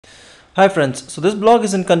Hi friends, so this blog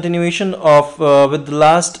is in continuation of with the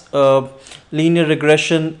last linear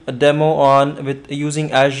regression demo on with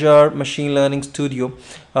using Azure Machine Learning Studio.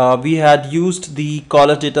 We had used the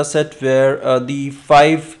college dataset where the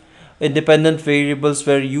 5 independent variables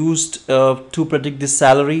were used to predict the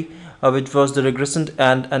salary, which was the regressant,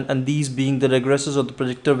 and these being the regressors or the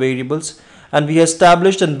predictor variables. And we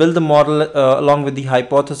established and built the model along with the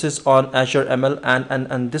hypothesis on Azure ML,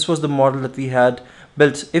 and this was the model that we had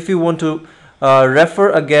built. If you want to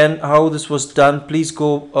refer again how this was done, please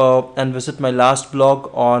go and visit my last blog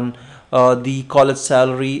on the college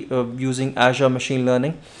salary using Azure Machine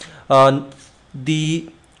Learning. The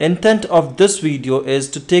intent of this video is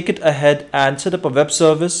to take it ahead and set up a web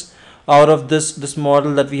service out of this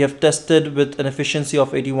model that we have tested with an efficiency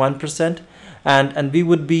of 81%, and we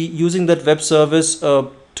would be using that web service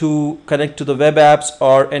to connect to the web apps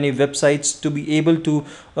or any websites to be able to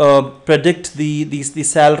predict the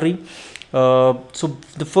salary. So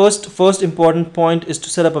the first important point is to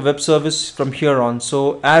set up a web service from here on.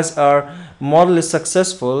 So as our model is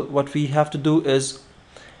successful, what we have to do is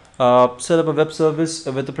set up a web service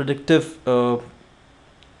with the predictive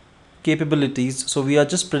capabilities. So we are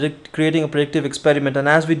just creating a predictive experiment, and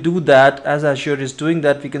as we do that, as Azure is doing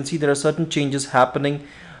that, we can see there are certain changes happening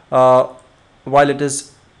while it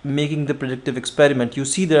is making the predictive experiment. You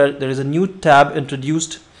see there is a new tab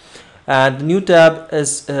introduced, and the new tab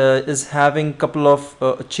is having a couple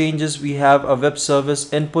of changes. We have a web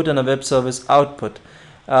service input and a web service output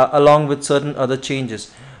along with certain other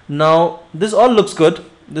changes. Now this all looks good.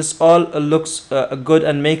 This all looks good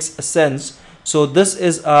and makes sense. So this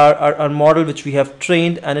is our model which we have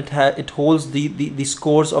trained, and it holds the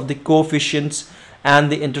scores of the coefficients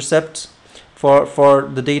and the intercepts for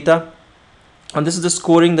the data. And this is the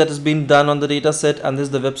scoring that has been done on the data set, and this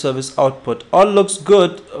is the web service output. All looks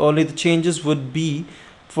good, only the changes would be,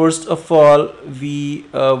 first of all, we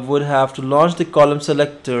would have to launch the column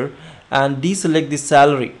selector and deselect the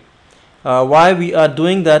salary. Why we are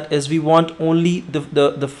doing that is we want only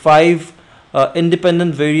the 5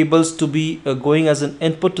 independent variables to be going as an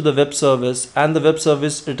input to the web service, and the web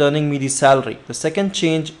service returning me the salary. The second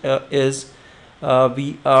change is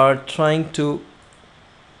we are trying to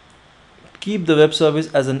keep the web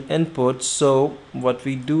service as an input. So what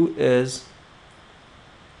we do is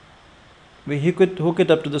we hook it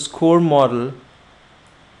up to the score model,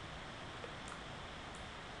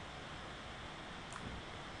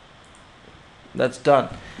 that's done.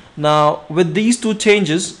 Now with these two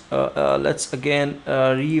changes, let's again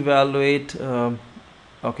reevaluate.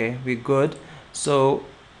 Okay, we're good. So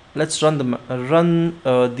let's run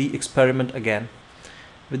the experiment again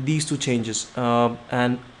with these two changes,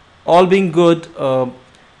 and all being good,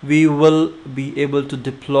 we will be able to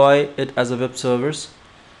deploy it as a web service.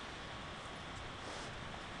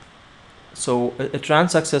 So it ran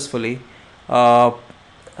successfully.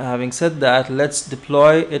 Having said that, let's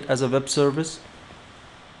deploy it as a web service.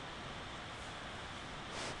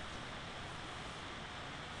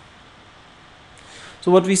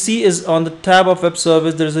 So what we see is on the tab of web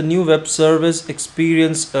service, there is a new web service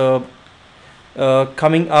experience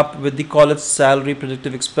coming up with the college salary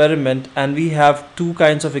predictive experiment, and we have two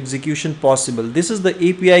kinds of execution possible. This is the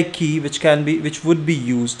API key which would be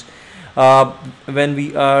used when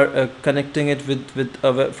we are connecting it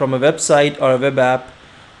from a website or a web app.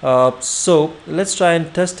 So let's try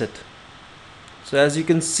and test it. So as you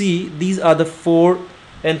can see, these are the 4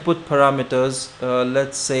 input parameters.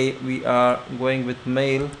 Let's say we are going with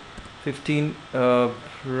male, 15,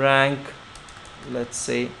 rank, let's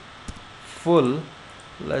say full,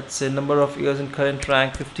 let's say number of years in current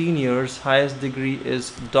rank 15 years, highest degree is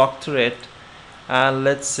doctorate, and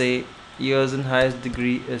let's say years in highest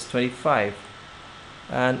degree is 25.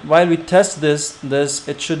 And while we test this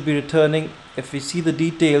it should be returning, if we see the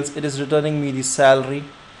details, it is returning me the salary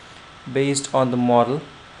based on the model.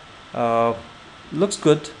 Looks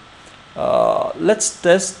good.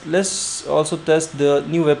 Let's also test the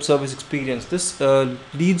new web service experience. This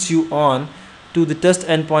leads you on to the test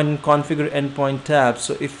endpoint and configure endpoint tab.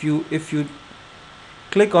 So if you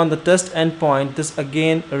click on the test endpoint, this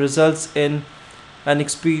again results in an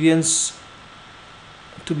experience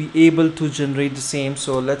to be able to generate the same.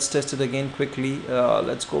 So let's test it again quickly.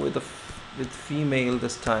 Let's go with female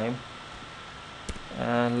this time,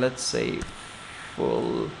 and let's say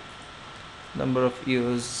full, number of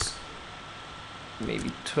years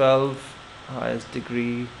maybe 12, highest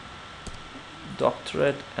degree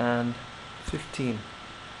doctorate, and 15.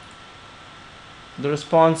 The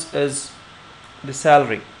response is the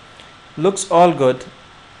salary. Looks all good.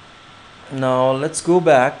 Now let's go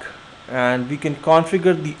back and we can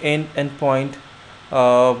configure the endpoint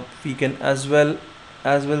We can as well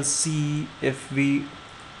see if we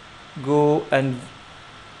go and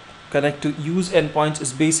connect to use endpoints,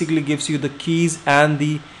 is basically gives you the keys and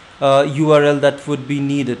the URL that would be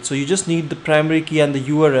needed. So you just need the primary key and the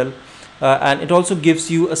URL, and it also gives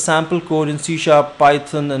you a sample code in C#,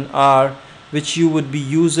 Python and R, which you would be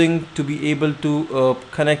using to be able to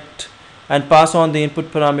connect and pass on the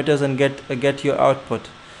input parameters and get your output.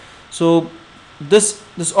 So this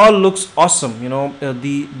all looks awesome.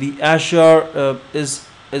 The Azure is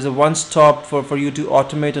a one stop for you to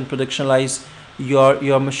automate and productionalize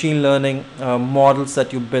your machine learning models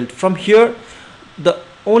that you built. From here, the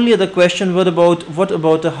only other question, what about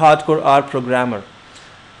a hardcore R programmer?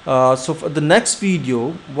 So for the next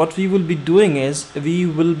video, what we will be doing is we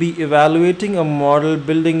will be evaluating a model,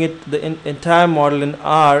 building it the entire model in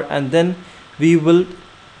R, and then we will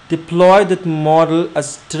deploy that model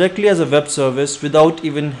as directly as a web service without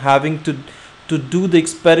even having to do the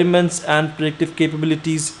experiments and predictive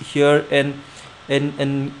capabilities here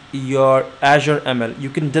in your Azure ML. You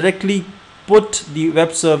can directly put the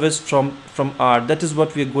web service from R. That is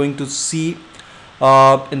what we are going to see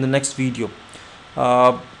in the next video.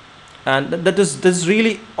 And that is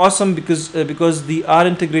really awesome, because the R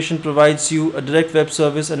integration provides you a direct web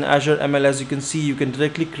service and Azure ML. As you can see, you can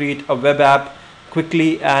directly create a web app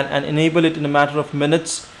quickly and enable it in a matter of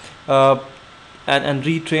minutes, and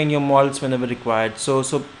retrain your models whenever required.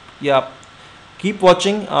 So yeah, keep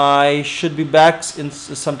watching. I should be back in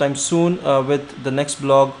sometime soon with the next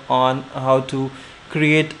blog on how to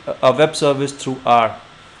create a web service through R.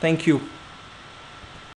 Thank you.